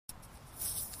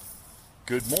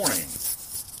Good morning.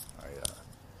 I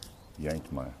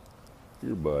yanked my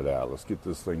earbud out. Let's get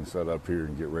this thing set up here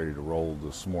and get ready to roll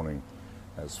this morning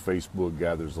as Facebook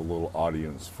gathers a little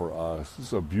audience for us.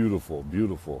 It's a beautiful,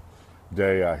 beautiful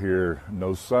day out here.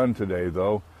 No sun today,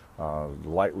 though.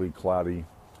 Lightly cloudy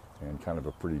and kind of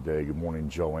a pretty day. Good morning,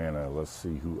 Joanna. Let's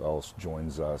see who else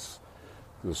joins us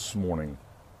this morning,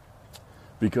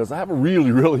 because I have a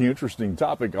really, really interesting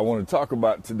topic I want to talk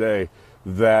about today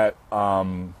that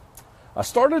I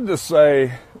started to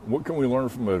say, what can we learn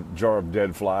from a jar of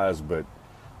dead flies? But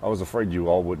I was afraid you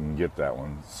all wouldn't get that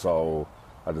one. So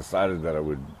I decided that I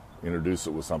would introduce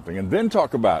it with something and then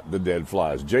talk about the dead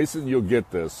flies. Jason, you'll get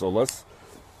this. So let's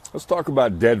talk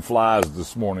about dead flies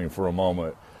this morning for a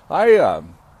moment. I've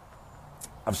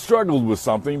struggled with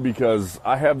something because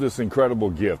I have this incredible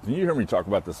gift. And you hear me talk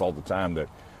about this all the time, that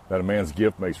a man's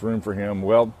gift makes room for him.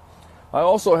 Well, I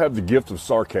also have the gift of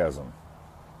sarcasm.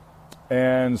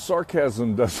 And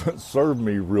sarcasm doesn't serve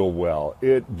me real well.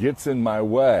 It gets in my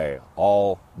way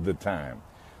all the time.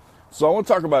 So I want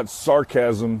to talk about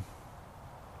sarcasm,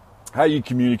 how you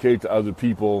communicate to other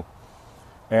people,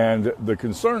 and the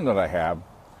concern that I have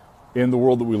in the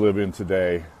world that we live in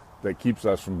today that keeps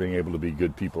us from being able to be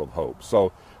good people of hope.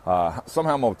 So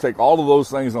somehow I'm going to take all of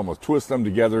those things, I'm going to twist them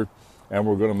together, and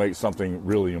we're going to make something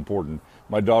really important.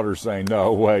 My daughter's saying,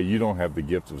 no way, you don't have the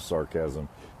gift of sarcasm.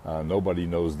 Nobody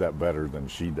knows that better than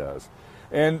she does.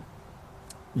 And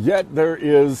yet there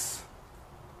is,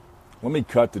 let me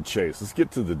cut the chase. Let's get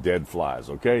to the dead flies,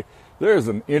 okay? There is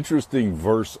an interesting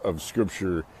verse of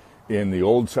Scripture in the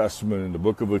Old Testament, in the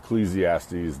book of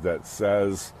Ecclesiastes, that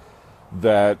says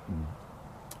that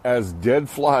as dead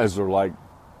flies are like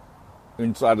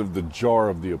inside of the jar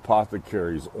of the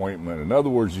apothecary's ointment. In other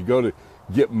words, you go to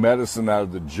get medicine out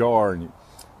of the jar and you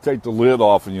take the lid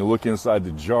off and you look inside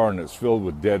the jar and it's filled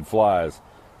with dead flies.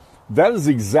 That is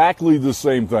exactly the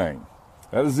same thing.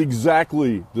 That is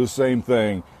exactly the same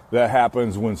thing that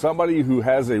happens when somebody who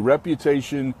has a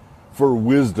reputation for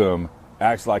wisdom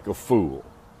acts like a fool.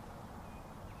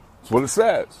 That's what it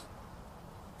says.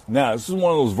 Now, this is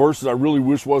one of those verses I really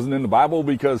wish wasn't in the Bible,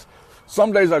 because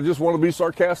some days I just want to be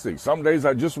sarcastic. Some days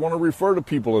I just want to refer to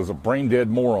people as a brain-dead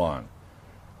moron.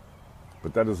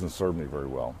 But that doesn't serve me very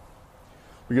well.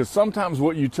 Because sometimes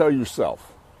what you tell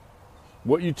yourself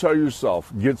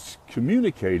gets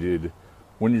communicated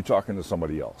when you're talking to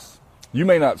somebody else. You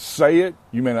may not say it.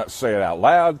 You may not say it out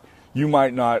loud. You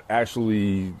might not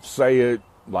actually say it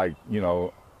like,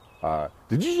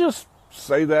 did you just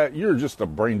say that? You're just a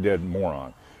brain-dead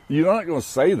moron. You're not going to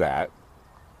say that,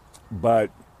 but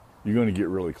you're going to get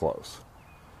really close.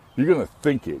 You're going to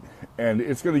think it, and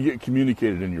it's going to get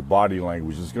communicated in your body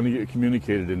language. It's going to get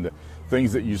communicated in the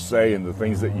things that you say and the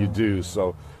things that you do.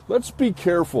 So let's be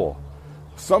careful.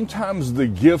 Sometimes the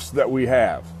gifts that we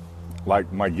have,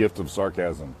 like my gift of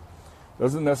sarcasm,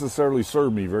 doesn't necessarily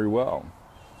serve me very well.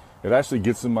 It actually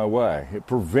gets in my way. It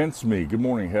prevents me, good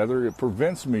morning, Heather, it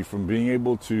prevents me from being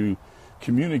able to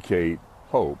communicate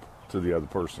hope to the other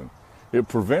person. It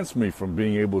prevents me from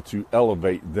being able to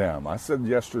elevate them. I said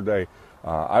yesterday,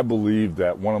 I believe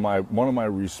that one of my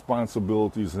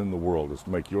responsibilities in the world is to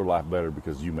make your life better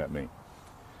because you met me.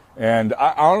 And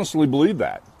I honestly believe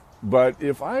that. But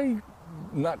if I'm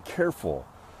not careful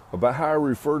about how I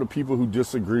refer to people who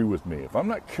disagree with me, if I'm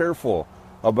not careful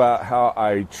about how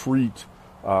I treat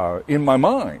in my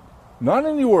mind, not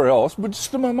anywhere else, but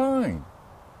just in my mind,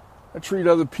 I treat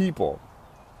other people,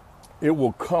 it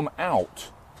will come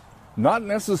out, not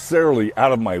necessarily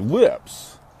out of my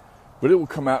lips, but it will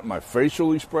come out in my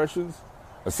facial expressions.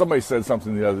 As somebody said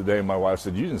something the other day, and my wife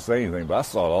said, you didn't say anything, but I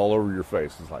saw it all over your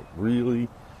face. It's like, really?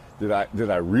 Did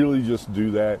I really just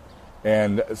do that?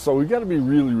 And so we've got to be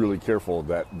really, really careful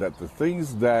that the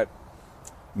things that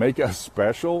make us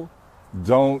special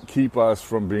don't keep us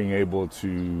from being able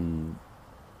to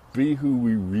be who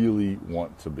we really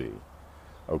want to be.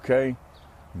 Okay?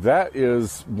 That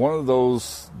is one of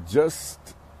those,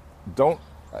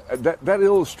 that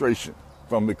illustration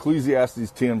from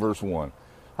Ecclesiastes 10 verse 1.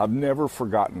 I've never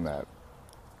forgotten that.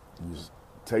 You just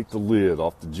take the lid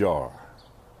off the jar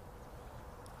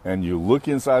and you look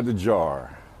inside the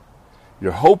jar.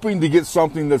 You're hoping to get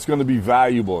something that's going to be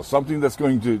valuable, something that's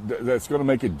going to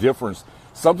make a difference,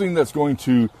 something that's going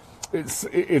to,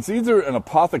 it's either an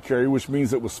apothecary, which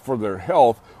means it was for their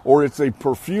health, or it's a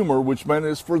perfumer, which meant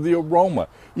it's for the aroma.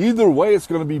 Either way, it's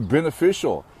going to be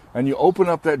beneficial. And you open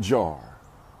up that jar,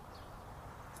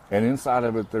 and inside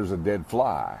of it, there's a dead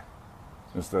fly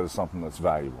instead of something that's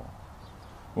valuable.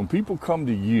 When people come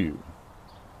to you,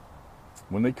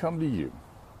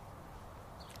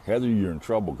 Heather, you're in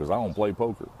trouble because I don't play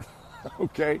poker.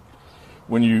 Okay?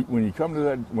 When you come to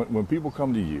that, when people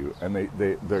come to you and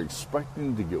they're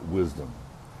expecting to get wisdom,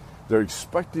 they're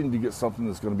expecting to get something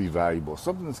that's going to be valuable,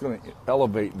 something that's going to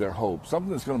elevate their hope,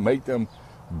 something that's going to make them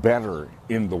better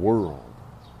in the world,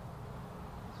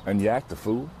 and you act a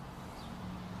fool.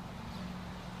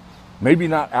 Maybe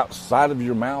not outside of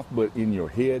your mouth, but in your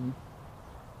head,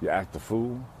 you act a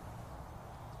fool.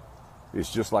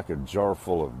 It's just like a jar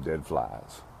full of dead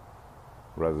flies,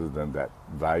 rather than that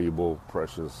valuable,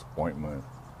 precious ointment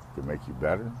can make you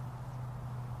better,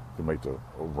 can make the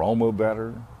aroma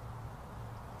better,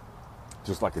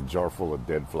 just like a jar full of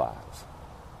dead flies.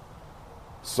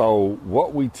 So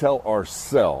what we tell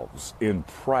ourselves in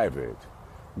private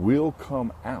will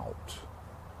come out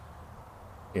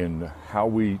in how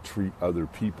we treat other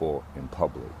people in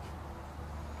public.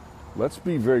 Let's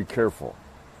be very careful.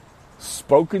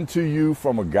 Spoken to you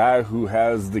from a guy who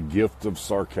has the gift of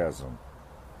sarcasm.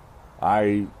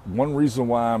 One reason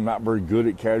why I'm not very good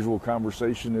at casual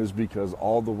conversation is because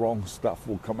all the wrong stuff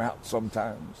will come out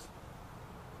sometimes.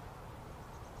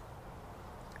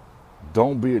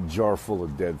 Don't be a jar full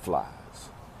of dead flies.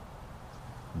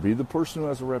 Be the person who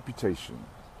has a reputation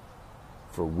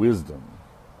for wisdom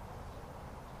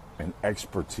and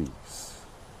expertise,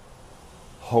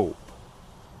 hope,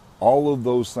 all of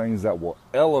those things that will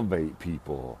elevate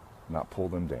people, not pull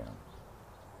them down.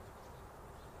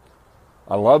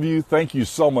 I love you. Thank you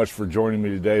so much for joining me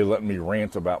today, letting me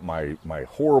rant about my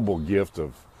horrible gift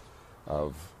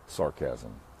of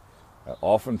sarcasm. That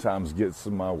oftentimes gets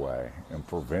in my way and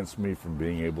prevents me from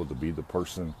being able to be the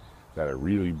person that I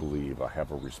really believe I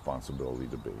have a responsibility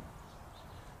to be.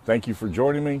 Thank you for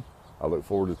joining me. I look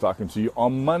forward to talking to you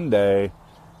on Monday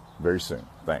very soon.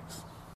 Thanks.